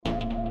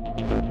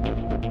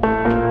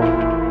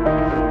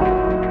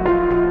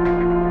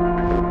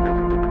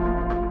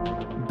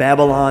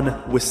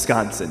Babylon,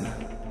 Wisconsin.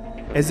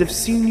 As if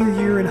senior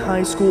year in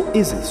high school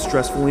isn't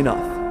stressful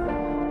enough.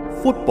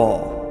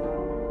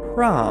 Football,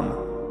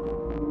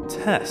 prom,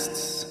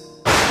 tests.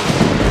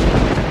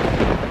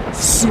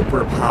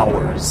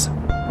 Superpowers.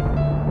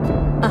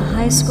 A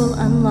high school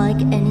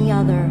unlike any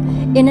other,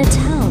 in a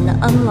town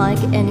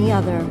unlike any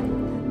other.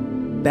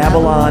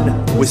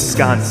 Babylon,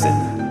 Wisconsin.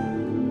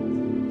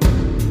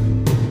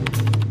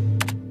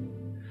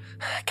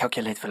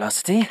 Calculate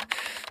velocity,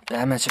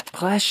 diametric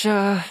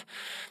pressure.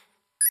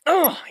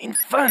 Oh,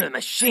 infernal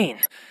machine.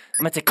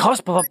 I'm at the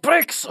cusp of a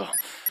breakthrough.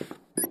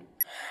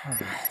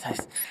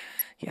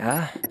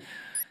 Yeah,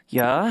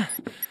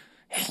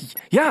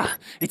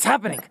 it's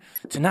happening.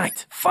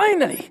 Tonight,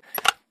 finally.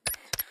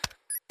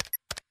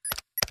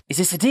 Is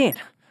this the Dean?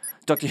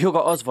 Dr. Hugo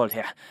Oswald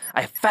here.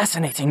 I have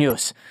fascinating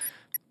news.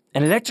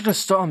 An electrical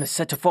storm is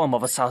set to form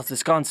over South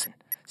Wisconsin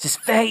this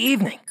very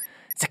evening.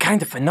 It's a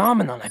kind of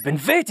phenomenon I've been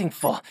waiting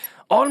for.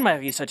 All my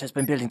research has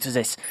been building to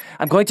this.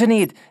 I'm going to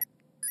need...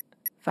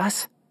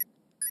 Was?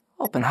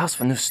 Open house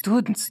for new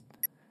students.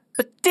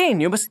 But Dean,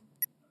 you must...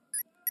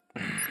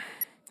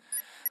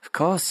 Of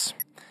course.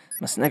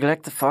 Must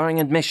neglect the foreign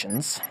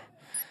admissions.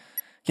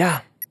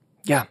 Yeah.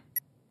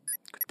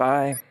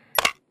 Goodbye.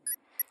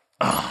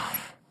 Oh.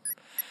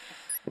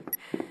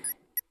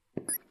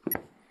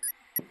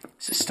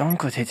 The storm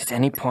could hit at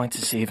any point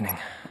this evening.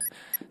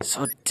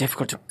 So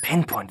difficult to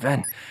pinpoint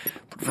when.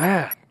 But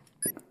where?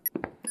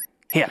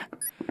 Here.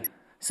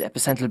 The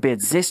epicenter will be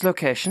at this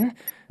location.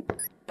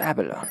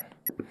 Babylon.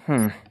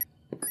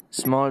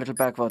 Small little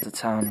backwater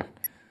town.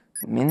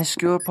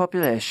 Minuscule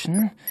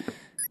population.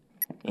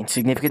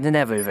 Insignificant in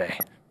every way.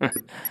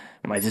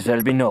 Might as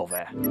well be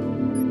nowhere.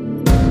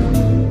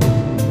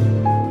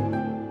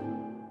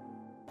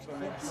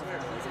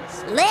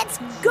 Let's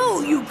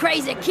go, you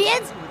crazy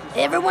kids!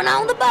 Everyone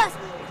on the bus!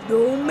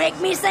 Don't make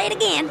me say it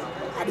again.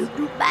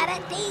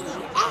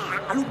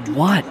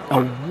 What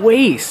a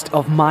waste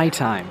of my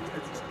time.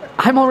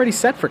 I'm already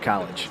set for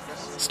college.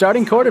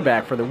 Starting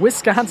quarterback for the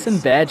Wisconsin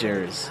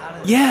Badgers.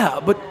 Yeah,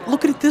 but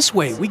look at it this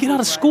way. We get out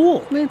of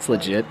school. It's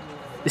legit.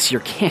 This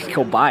year can't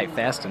go by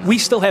fast enough. We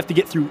still have to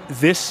get through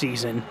this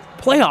season.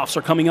 Playoffs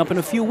are coming up in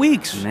a few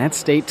weeks. And that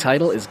state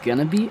title is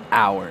gonna be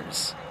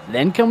ours.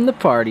 Then come the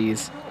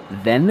parties,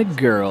 then the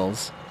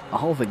girls,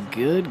 all the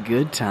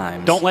good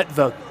times. Don't let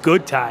the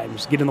good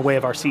times get in the way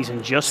of our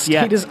season just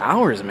yet. State is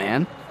ours,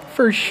 man.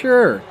 For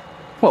sure.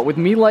 What, with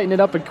me lighting it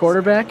up at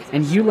quarterback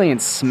and you laying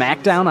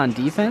smackdown on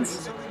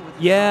defense?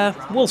 Yeah,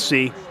 we'll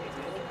see.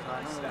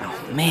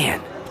 Oh,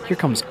 man. Here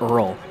comes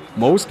Earl.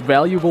 Most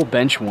valuable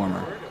bench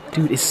warmer.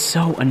 Dude is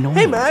so annoying.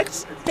 Hey,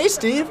 Max. Hey,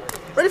 Steve.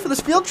 Ready for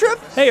this field trip?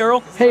 Hey, Earl.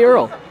 Hey,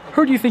 Earl.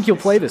 Who do you think you'll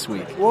play this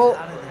week? Well,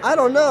 I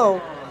don't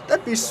know.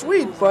 That'd be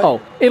sweet, but...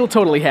 Oh, it'll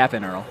totally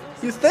happen, Earl.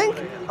 You think?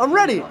 I'm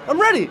ready.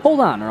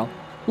 Hold on, Earl.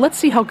 Let's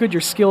see how good your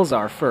skills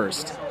are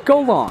first.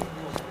 Go long.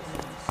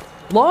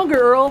 Longer,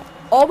 Earl.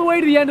 All the way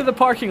to the end of the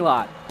parking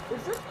lot.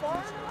 Is this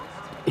fun?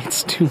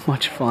 It's too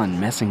much fun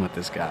messing with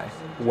this guy.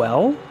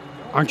 Well,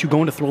 aren't you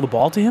going to throw the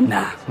ball to him?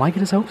 Nah, why get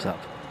his hopes up?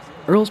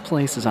 Earl's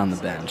place is on the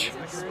bench.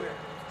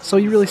 So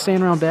you really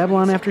staying around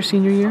Babylon after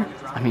senior year?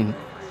 I mean,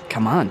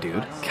 come on,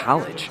 dude.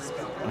 College.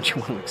 Don't you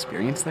want to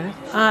experience that?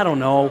 I don't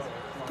know.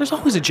 There's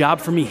always a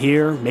job for me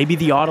here, maybe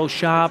the auto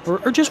shop,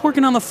 or just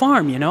working on the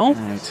farm, you know?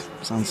 Right.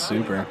 Sounds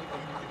super.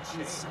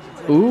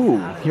 Ooh,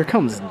 here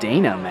comes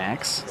Dana,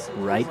 Max.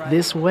 Right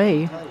this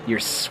way. Your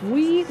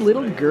sweet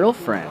little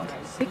girlfriend.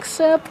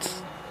 Except,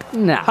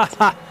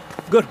 not.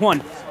 Good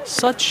one.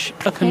 Such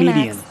a comedian.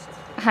 Hey, Max.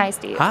 Hi,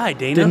 Steve. Hi,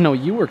 Dana. Didn't know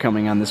you were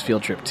coming on this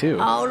field trip, too.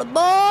 All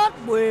aboard,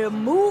 we're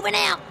moving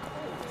out.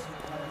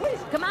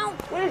 Come on.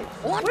 Wait.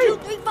 1, 2,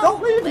 3, 4.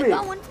 Don't leave We're me.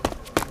 going.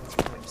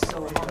 I'm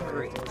so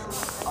hungry.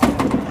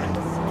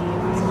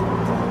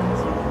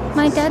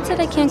 My dad said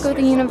I can't go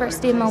to the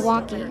University of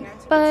Milwaukee,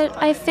 but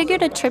I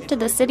figured a trip to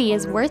the city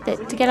is worth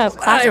it to get out of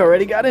class. I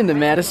already got into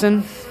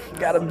Madison.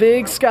 Got a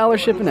big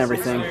scholarship and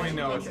everything.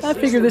 I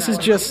figure this is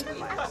just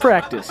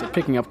practice at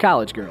picking up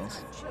college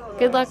girls.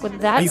 Good luck with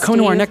that, Are you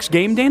coming to our next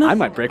game, Dana? I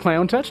might break my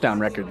own touchdown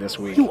record this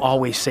week. You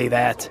always say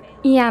that.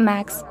 Yeah,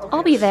 Max.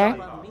 I'll be there.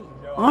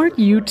 Aren't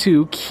you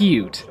two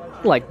cute?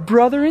 Like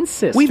brother and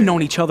sister. We've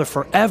known each other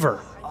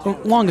forever.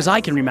 Long as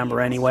I can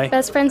remember, anyway.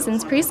 Best friends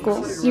since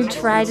preschool. You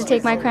tried to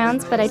take my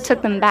crowns, but I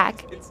took them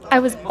back. I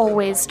was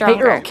always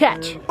stronger. Hey, Earl,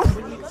 catch.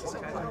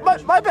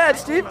 My bad,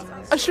 Steve.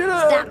 I should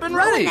have been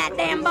ready. That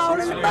damn ball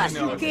in the bus,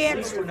 you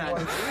kids.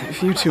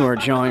 If you two are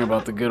jawing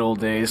about the good old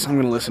days, I'm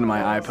going to listen to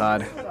my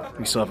iPod.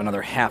 We still have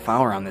another half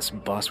hour on this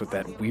bus with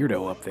that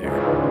weirdo up there.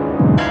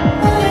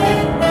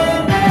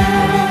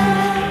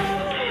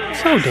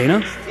 So,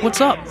 Dana,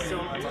 what's up?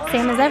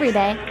 Same as every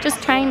day.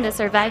 Just trying to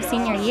survive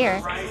senior year.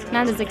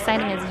 Not as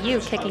exciting as you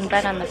kicking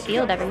butt on the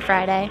field every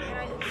Friday.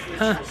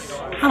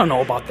 I don't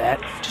know about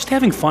that. Just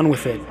having fun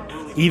with it.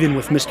 Even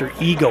with Mr.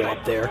 Ego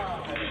up there.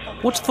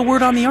 What's the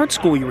word on the art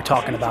school you were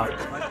talking about?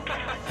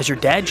 Has your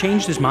dad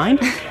changed his mind?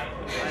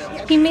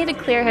 He made it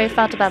clear how he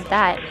felt about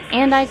that,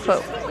 and I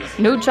quote,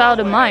 No child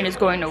of mine is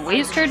going to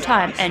waste her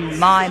time and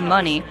my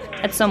money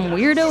at some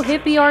weirdo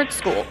hippie art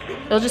school.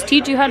 They'll just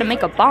teach you how to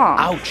make a bomb.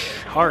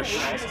 Ouch, harsh.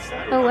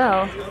 Oh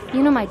well,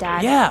 you know my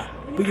dad. Yeah,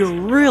 but you're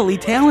really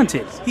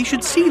talented. He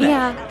should see that.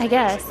 Yeah, I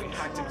guess.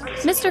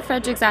 Mr.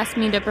 Fredericks asked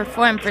me to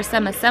perform for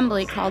some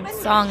assembly called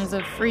Songs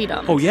of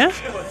Freedom. Oh, yeah?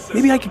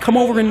 Maybe I could come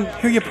over and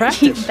hear you You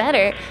practice.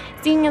 better,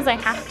 seeing as I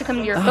have to come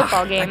to your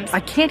football games.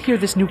 I can't hear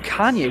this new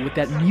Kanye with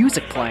that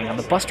music playing on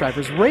the bus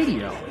driver's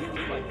radio.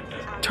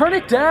 Turn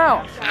it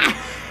down!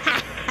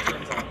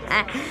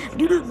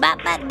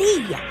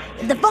 Doodle-bop-bop-dee.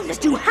 If the funk is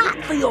too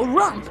hot for your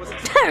rump,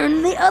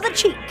 turn the other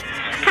cheek.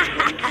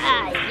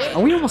 Yeah.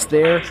 Are we almost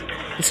there?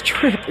 This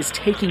trip is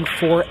taking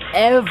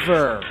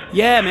forever.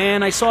 Yeah,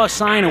 man, I saw a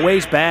sign a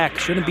ways back.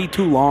 Shouldn't be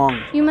too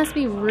long. You must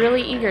be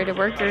really eager to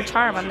work your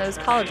charm on those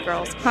college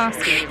girls, huh,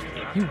 Steve?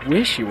 You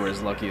wish you were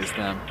as lucky as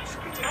them.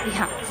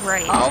 Yeah,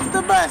 right. Off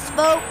the bus,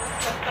 folks.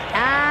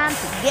 Time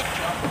to get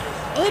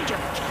your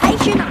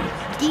education on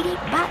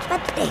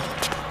Dee-Dee-Bop-Bop-Dee.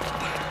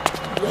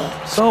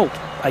 Yeah. So,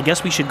 I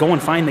guess we should go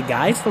and find the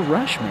guys? It's the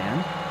rush,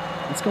 man.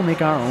 Let's go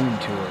make our own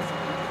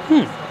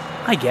tour.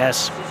 I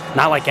guess.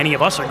 Not like any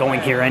of us are going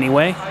here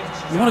anyway.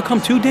 You want to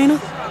come too, Dana?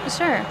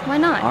 Sure, why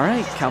not? All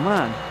right, come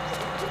on.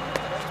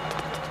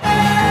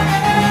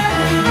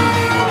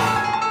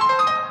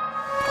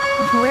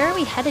 Where are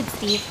we headed,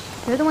 Steve?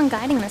 You're the one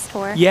guiding this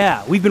tour.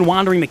 Yeah, we've been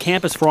wandering the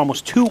campus for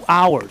almost 2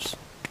 hours.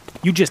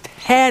 You just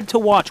had to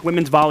watch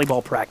women's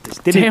volleyball practice,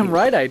 didn't you? Damn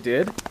right I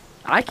did.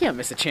 I can't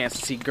miss a chance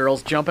to see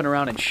girls jumping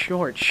around in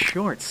short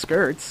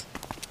skirts.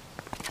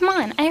 Come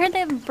on, I heard they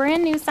have a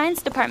brand new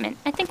science department.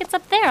 I think it's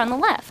up there on the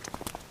left.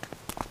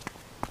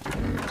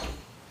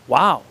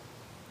 Wow.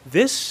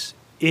 This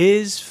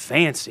is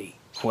fancy.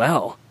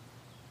 Well,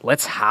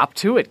 let's hop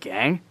to it,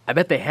 gang. I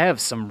bet they have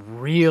some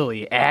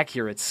really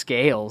accurate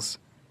scales.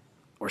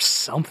 Or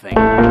something.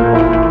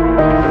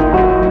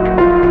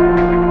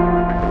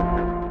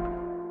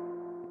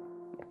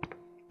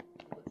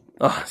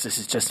 Oh, this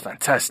is just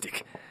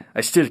fantastic. I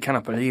still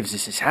cannot believe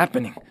this is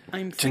happening.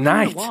 I'm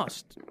Tonight.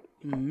 lost.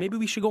 Maybe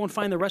we should go and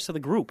find the rest of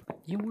the group.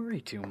 You worry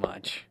too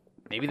much.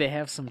 Maybe they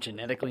have some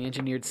genetically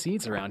engineered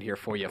seeds around here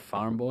for you,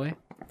 farm boy.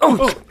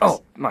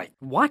 Oh, my.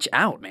 Watch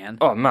out, man.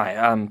 Oh,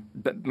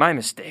 my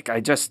mistake.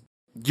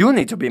 You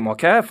need to be more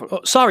careful.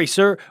 Oh, sorry,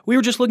 sir. We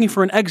were just looking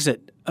for an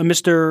exit.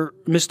 Mr.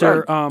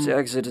 The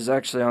exit is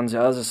actually on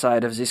the other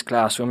side of these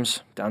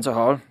classrooms, down the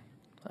hall.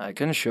 I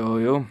can show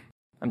you.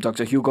 I'm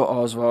Dr. Hugo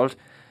Oswald.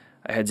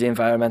 I head the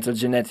Environmental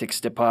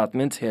Genetics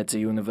Department here at the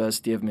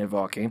University of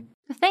Milwaukee.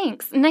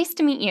 Thanks. Nice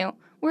to meet you.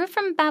 We're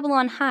from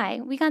Babylon High.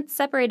 We got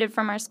separated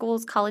from our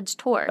school's college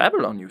tour.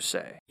 Babylon, you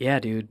say? Yeah,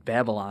 dude,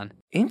 Babylon.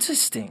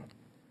 Interesting.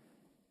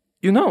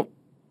 You know,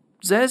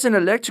 there's an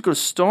electrical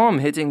storm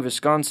hitting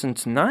Wisconsin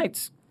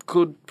tonight.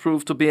 Could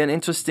prove to be an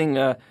interesting,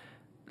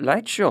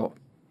 light show.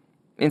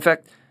 In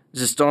fact,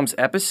 the storm's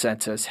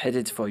epicenter is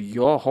headed for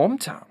your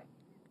hometown.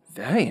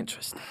 Very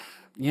interesting.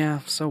 Yeah,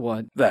 so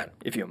what? Well,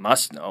 if you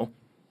must know,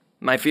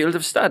 my field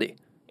of study,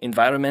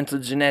 environmental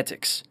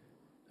genetics,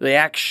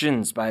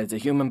 reactions by the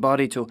human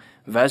body to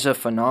weather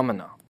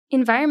phenomena.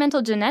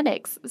 Environmental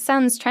genetics.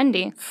 Sounds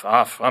trendy.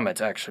 Far from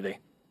it, actually.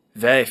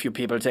 Very few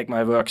people take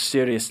my work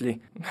seriously.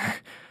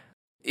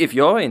 If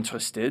you're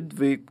interested,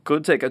 we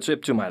could take a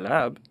trip to my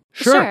lab.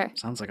 Sure.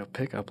 Sounds like a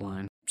pickup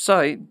line.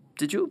 Sorry,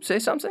 did you say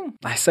something?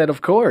 I said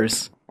of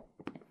course.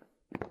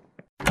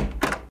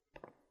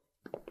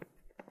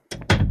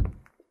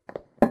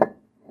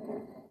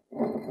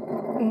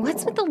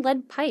 What's with the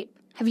lead pipe?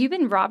 Have you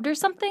been robbed or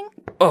something?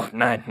 Oh,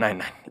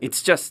 nine.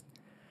 It's just...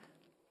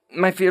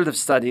 My field of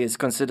study is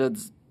considered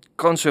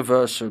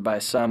controversial by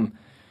some,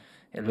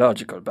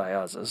 illogical by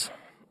others.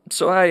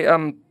 So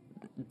I,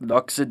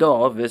 lock the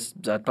door with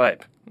that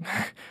pipe.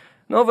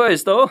 No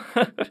worries, though.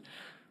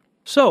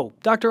 So,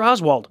 Dr.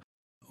 Oswald,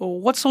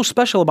 what's so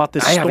special about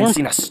this I storm? haven't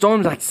seen a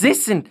storm like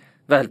this in,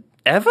 well,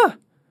 ever.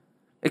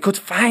 It could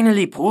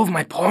finally prove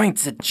my point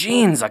that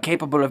genes are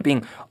capable of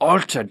being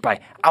altered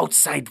by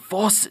outside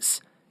forces,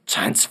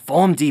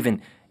 transformed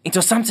even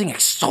into something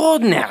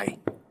extraordinary.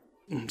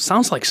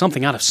 Sounds like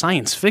something out of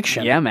science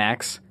fiction. Yeah,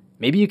 Max.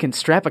 Maybe you can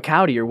strap a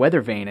cow to your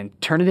weather vane and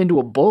turn it into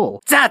a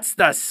bull. That's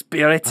the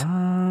spirit.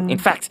 In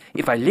fact,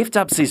 if I lift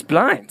up these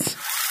blinds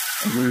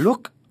and you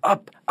look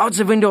up out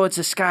the window at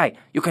the sky,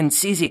 you can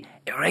see the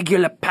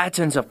irregular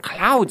patterns of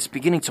clouds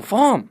beginning to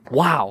form.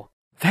 Wow,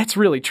 that's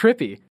really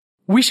trippy.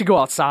 We should go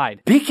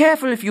outside. Be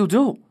careful if you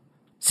do.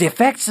 The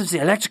effects of the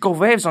electrical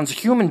waves on the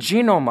human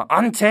genome are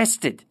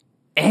untested.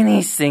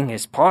 Anything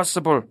is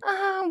possible.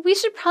 We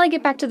should probably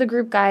get back to the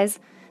group, guys.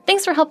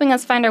 Thanks for helping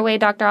us find our way,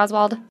 Dr.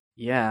 Oswald.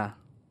 Yeah,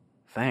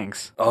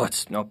 thanks. Oh,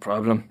 it's no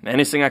problem.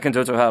 Anything I can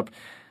do to help.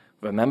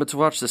 Remember to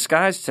watch the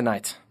skies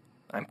tonight.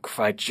 I'm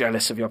quite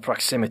jealous of your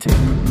proximity.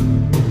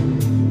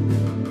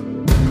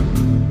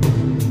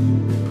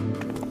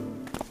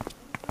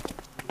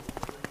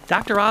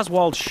 Dr.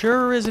 Oswald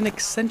sure is an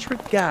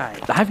eccentric guy.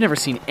 I've never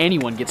seen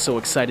anyone get so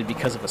excited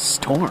because of a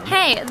storm.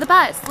 Hey, the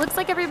bus. Looks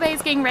like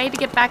everybody's getting ready to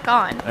get back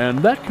on. And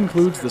that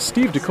concludes the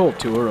Steve DeColt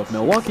tour of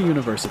Milwaukee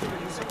University.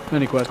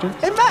 Any questions?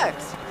 Hey,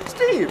 Max,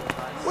 Steve,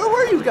 where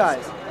were you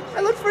guys?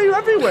 I looked for you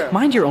everywhere.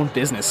 Mind your own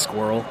business,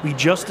 squirrel. We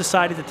just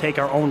decided to take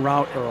our own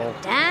route, Earl.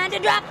 Time to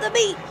drop the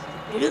beat.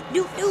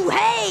 Do-do-do-do.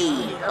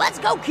 Hey, let's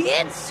go,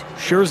 kids.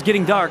 Sure is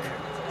getting dark.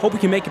 Hope we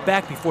can make it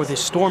back before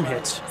this storm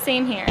hits.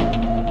 Same here.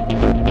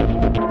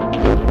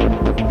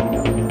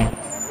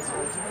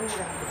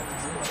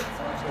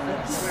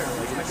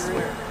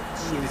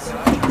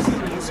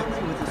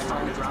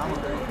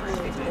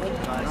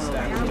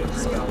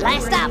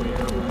 Last stop.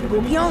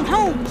 We'll be on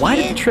home, kid. Why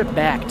did the trip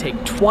back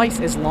take twice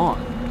as long?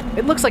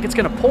 It looks like it's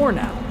gonna pour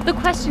now. The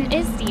question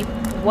is, Steve,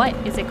 what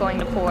is it going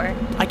to pour?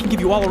 I can give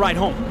you all a ride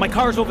home. My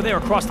car's over there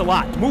across the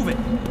lot. Move it.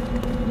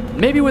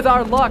 Maybe with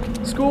our luck,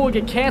 school will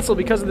get canceled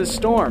because of this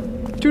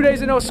storm. 2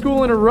 days of no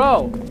school in a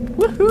row.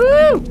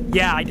 Woohoo!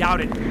 Yeah, I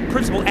doubt it.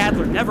 Principal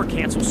Adler never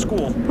cancels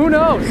school. Who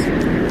knows?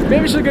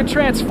 Maybe she could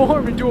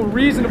transform into a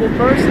reasonable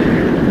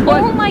person.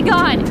 But Oh my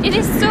god, it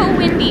is so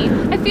windy.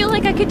 I feel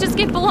like I could just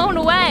get blown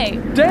away.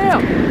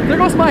 damn! There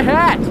goes my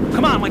hat!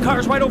 Come on, my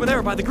car's right over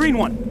there by the green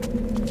one. Did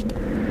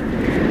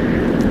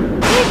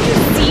you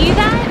see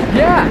that?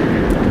 Yeah!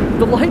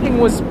 The lightning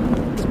was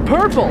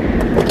purple.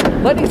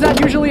 Lightning's not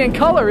usually in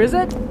color, is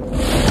it?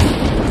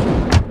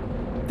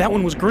 That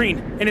one was green,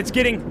 and it's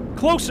getting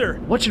closer.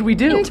 What should we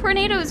do? In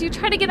tornadoes, you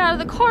try to get out of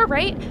the car,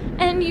 right?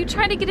 And you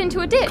try to get into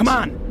a ditch. Come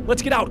on,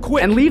 let's get out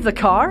quick. And leave the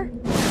car?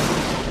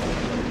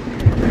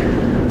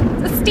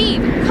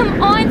 Steve,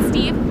 come on,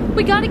 Steve.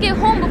 We gotta get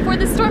home before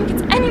the storm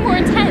gets any more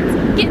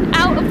intense. Get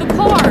out of the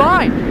car.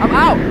 Fine, I'm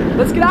out.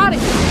 Let's get out of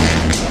here.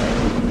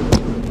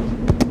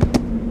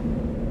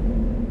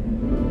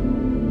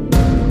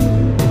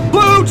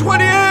 Blue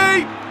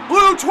 28!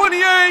 Blue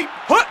 28!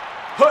 Hut!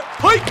 Hut!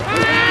 Hike!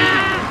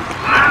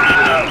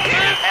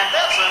 And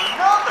that's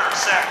another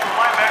sack from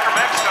linebacker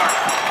Max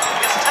Gardner.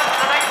 His 10th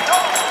tonight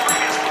doubles the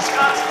previous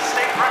Wisconsin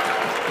State record.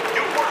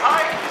 Newport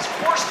High is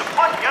forced to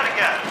punt yet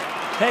again.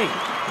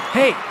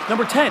 Hey,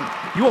 number 10,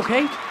 you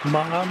okay?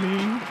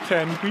 Mommy,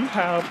 can we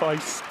have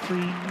ice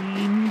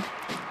cream?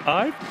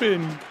 I've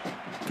been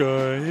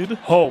good.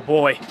 Oh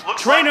boy.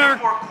 Looks Trainer!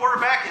 like the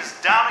quarterback is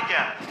down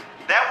again.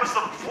 That was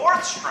the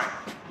fourth stringer.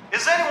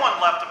 Is anyone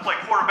left to play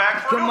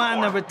quarterback for Come on,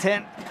 Newport? number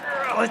 10.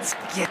 Let's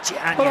get you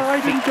on But your I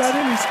feet. didn't get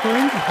any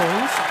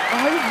sprinkles.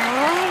 I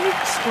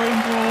like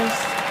sprinkles.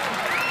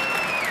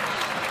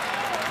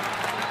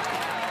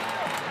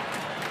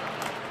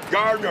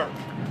 Gardner!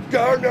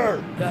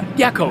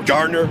 Yeah, Coach.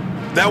 Gardner,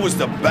 that was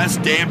the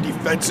best damn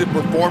defensive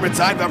performance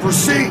I've ever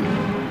seen.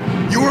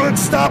 You were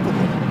unstoppable.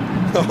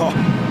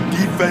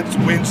 Defense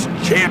wins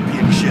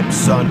championships,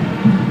 son.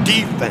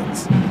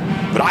 Defense.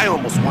 But I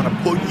almost want to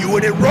put you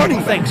in it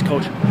running. Thanks,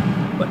 Coach.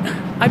 But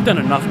I've done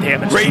enough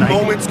damage Great tonight.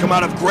 moments come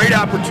out of great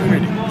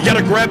opportunity. You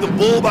gotta grab the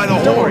bull by the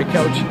Don't worry,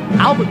 horns. Coach.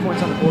 I'll put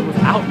points on the board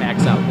without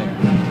Max out there.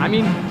 I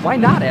mean, why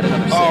not add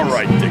another 6? All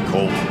right, Dick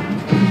Holt.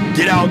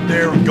 Get out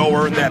there and go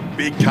earn that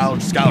big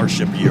college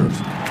scholarship of yours.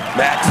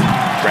 Max,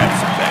 grab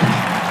some bench.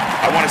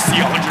 I want to see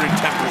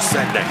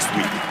 110% next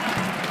week.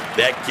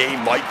 That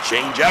game might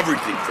change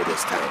everything for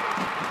this town.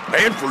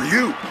 And for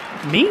you.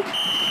 Me?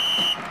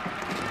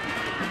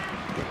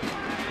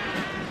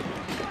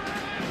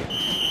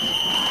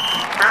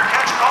 Fair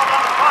catch called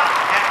on the punt,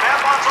 and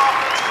Babylon's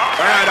offense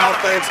comes All right, back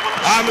offense, with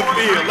a on the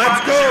scoring field. lead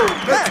Let's by go.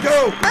 0. Let's go.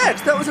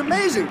 Max, that was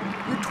amazing.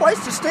 You're twice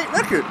the state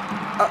record.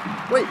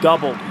 Wait.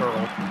 Doubled,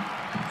 Earl.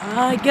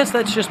 I guess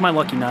that's just my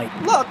lucky night.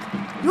 Luck?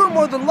 You were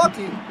more than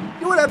lucky.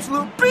 You were an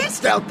absolute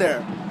beast out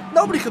there.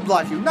 Nobody could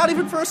block you, not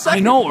even for a second.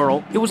 I know,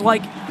 Earl. It was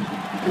like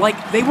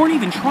they weren't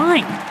even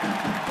trying.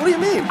 What do you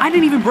mean? I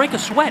didn't even break a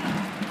sweat.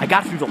 I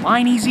got through the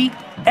line easy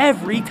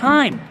every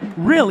time.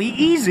 Really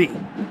easy.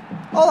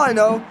 All I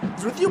know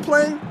is with you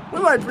playing, we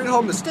might bring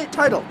home the state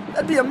title.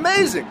 That'd be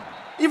amazing,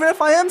 even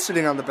if I am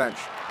sitting on the bench.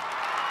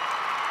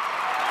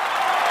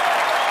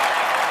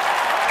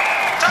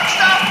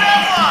 Touchdown,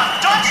 Babylon!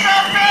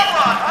 Touchdown,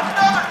 Babylon!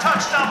 Another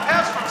touchdown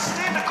pass from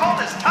Steve Nicole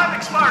as time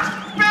expires.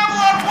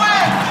 Babylon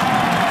wins!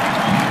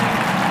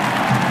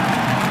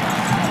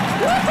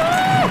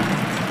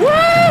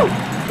 Woo!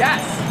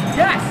 Yes!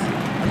 Yes!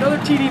 Another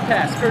TD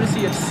pass,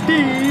 courtesy of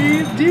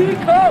Steve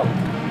Deco.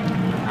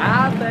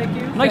 Thank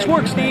you. Nice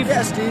work, Steve.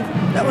 Yeah, Steve.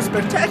 That was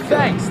spectacular.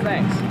 Thanks.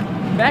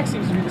 Max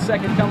seems to be the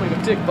second coming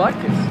of Dick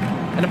Butkus.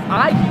 And if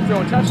I keep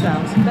throwing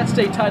touchdowns, that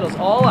state title's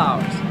all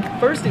ours.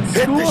 First in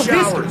Hit school the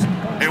showers history.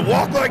 and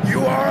walk like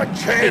you are a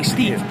champion. Hey,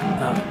 Steve.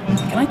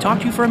 Can I talk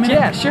to you for a minute?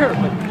 Yeah, sure,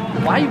 but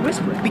why are you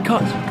whispering?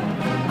 Because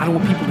I don't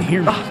want people to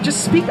hear me.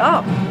 Just speak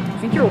up.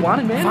 Think you're a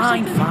wanted man or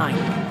something? Fine.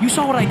 You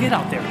saw what I did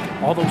out there.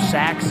 All those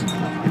sacks.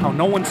 How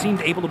no one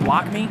seemed able to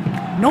block me.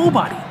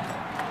 Nobody.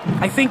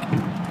 I think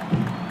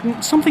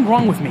something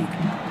wrong with me.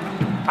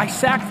 I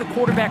sacked the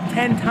quarterback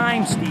 10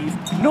 times, Steve.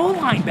 No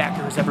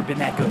linebacker has ever been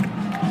that good.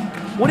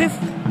 What if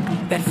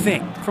that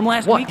thing from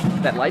last week?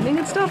 That lightning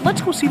and stuff?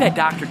 Let's go see that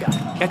doctor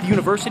guy at the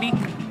university.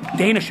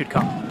 Dana should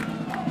come.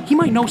 He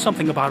might know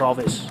something about all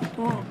this.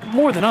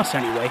 More than us,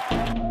 anyway.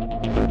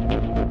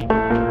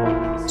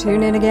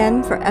 Tune in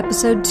again for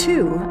episode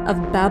 2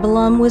 of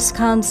Babylon,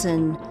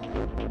 Wisconsin.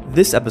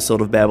 This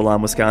episode of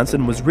Babylon,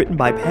 Wisconsin was written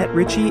by Pat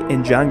Ritchie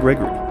and John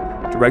Gregory.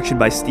 Direction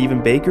by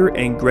Stephen Baker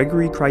and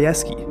Gregory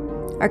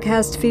Krajewski. Our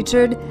cast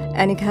featured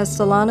Annie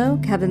Castellano,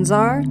 Kevin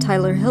Czar,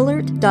 Tyler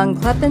Hillert, Don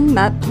Kleppen,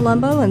 Matt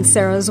Palumbo, and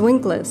Sarah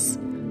Zwinklis.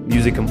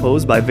 Music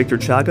composed by Victor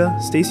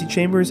Chaga, Stacy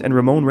Chambers, and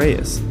Ramon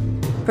Reyes.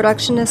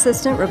 Production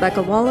assistant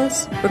Rebecca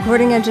Wallace.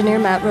 Recording engineer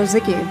Matt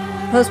Rozicki.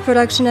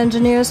 Post-production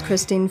engineers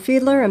Christine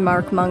Fiedler and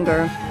Mark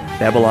Munger.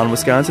 Babylon,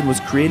 Wisconsin was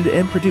created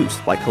and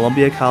produced by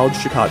Columbia College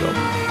Chicago.